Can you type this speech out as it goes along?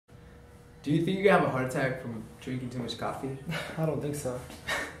Do you think you're gonna have a heart attack from drinking too much coffee? I don't think so.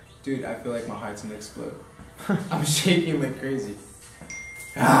 Dude, I feel like my heart's gonna explode. I'm shaking like crazy.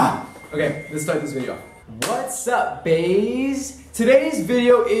 Okay, let's start this video. What's up, bays? Today's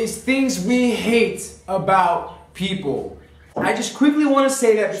video is things we hate about people. I just quickly want to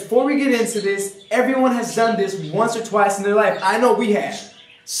say that before we get into this, everyone has done this once or twice in their life. I know we have.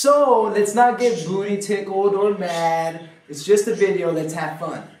 So, let's not get booty tickled or mad. It's just a video, let's have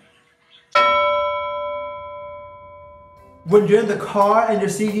fun. When you're in the car and you're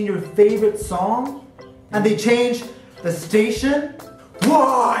singing your favorite song, and they change the station?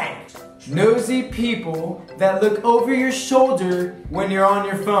 Why? Nosy people that look over your shoulder when you're on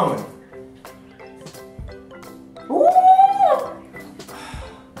your phone. Ooh.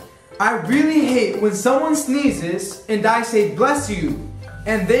 I really hate when someone sneezes and I say bless you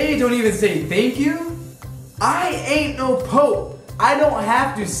and they don't even say thank you. I ain't no pope. I don't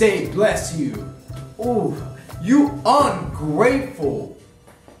have to say bless you. Ooh, you ungrateful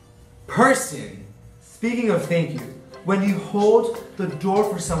person. Speaking of thank you, when you hold the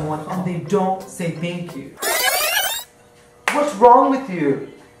door for someone and they don't say thank you. What's wrong with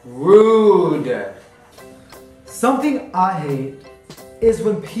you? Rude. Something I hate is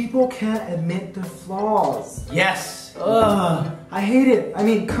when people can't admit their flaws. Yes. Ugh, I hate it. I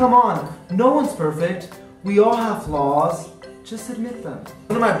mean, come on. No one's perfect. We all have flaws. Just admit them.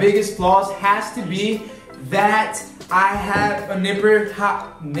 One of my biggest flaws has to be that I have a nipper.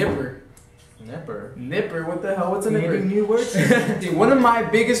 Nipper? What the hell? What's a nipper? Creating new words? One of my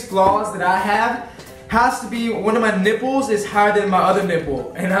biggest flaws that I have has to be one of my nipples is higher than my other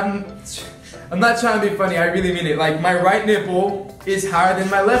nipple. And I'm not trying to be funny, I really mean it. Like, my right nipple is higher than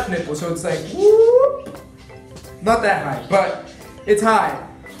my left nipple. So it's like, whoop. Not that high, but it's high.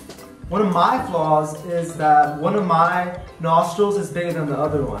 One of my flaws is that one of my nostrils is bigger than the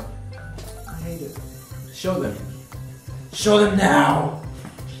other one. I hate it. Show them. Show them now.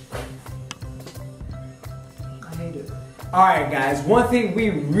 I hate it. Alright guys, one thing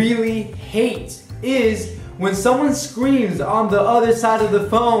we really hate is when someone screams on the other side of the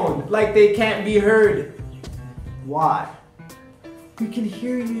phone like they can't be heard. Why? We can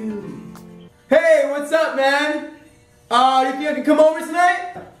hear you. Hey, what's up, man? You think I can come over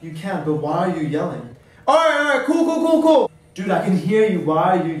tonight? You can, but why are you yelling? Alright, cool. Dude, I can hear you.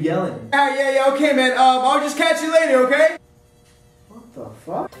 Why are you yelling? Yeah, okay, man. I'll just catch you later, okay? What the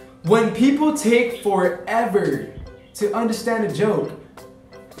fuck? When people take forever to understand a joke.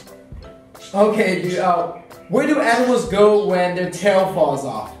 Okay, dude, where do animals go when their tail falls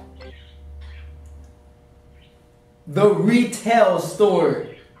off? The retail store.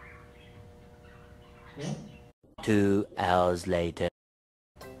 2 hours later.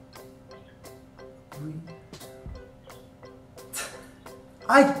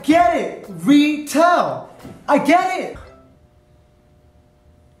 I get it! Retell! I get it!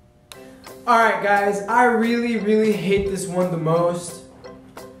 Alright guys, I really hate this one the most.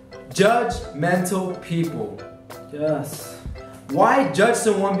 Judgmental people. Yes. Why judge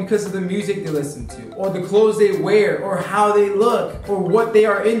someone because of the music they listen to, or the clothes they wear, or how they look, or what they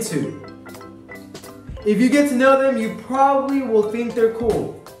are into? If you get to know them, you probably will think they're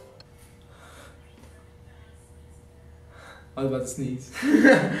cool. I was about to sneeze.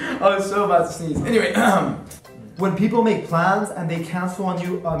 I was so about to sneeze. Anyway, when people make plans and they cancel on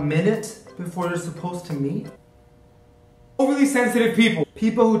you a minute before they're supposed to meet. Overly sensitive people.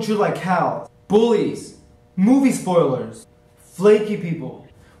 People who chew like cows. Bullies. Movie spoilers. Flaky people.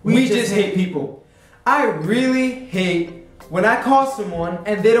 We just hate people. I really hate when I call someone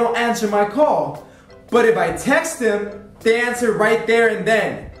and they don't answer my call. But if I text them, they answer right there and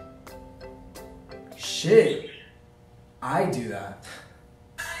then. Shit. I do that.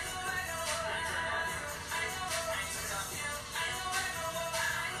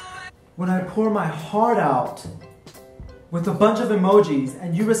 When I pour my heart out with a bunch of emojis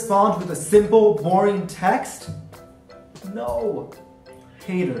and you respond with a simple, boring text? No.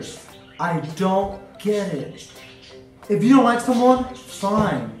 Haters. I don't get it. If you don't like someone,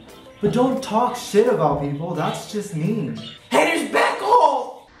 fine. But don't talk shit about people, that's just mean. Haters back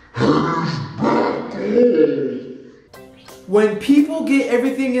home! When people get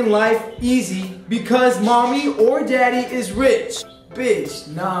everything in life easy because mommy or daddy is rich. Bitch,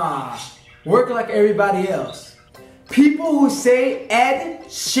 nah. Work like everybody else. People who say Ed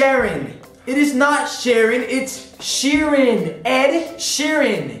Sheeran. It is not Sharon, it's Sheeran. Ed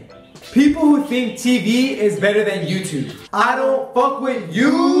Sheeran. People who think TV is better than YouTube. I don't fuck with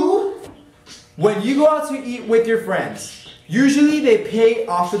you. When you go out to eat with your friends, usually they pay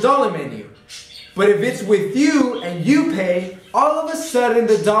off the dollar menu. But if it's with you and you pay, all of a sudden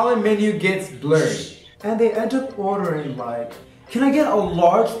the dollar menu gets blurry. And they end up ordering like, can I get a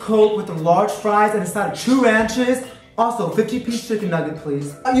large Coke with the large fries and a side of 2 ranches? Also, 50-piece chicken nugget,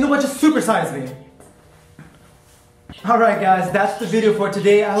 please. You know what, just supersize me. Alright guys, that's the video for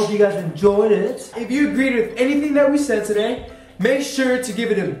today. I hope you guys enjoyed it. If you agreed with anything that we said today, make sure to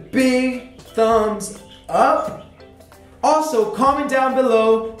give it a big thumbs up. Also, comment down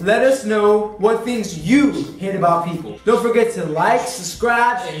below, let us know what things you hate about people. Don't forget to like,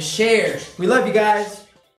 subscribe, and share. We love you guys.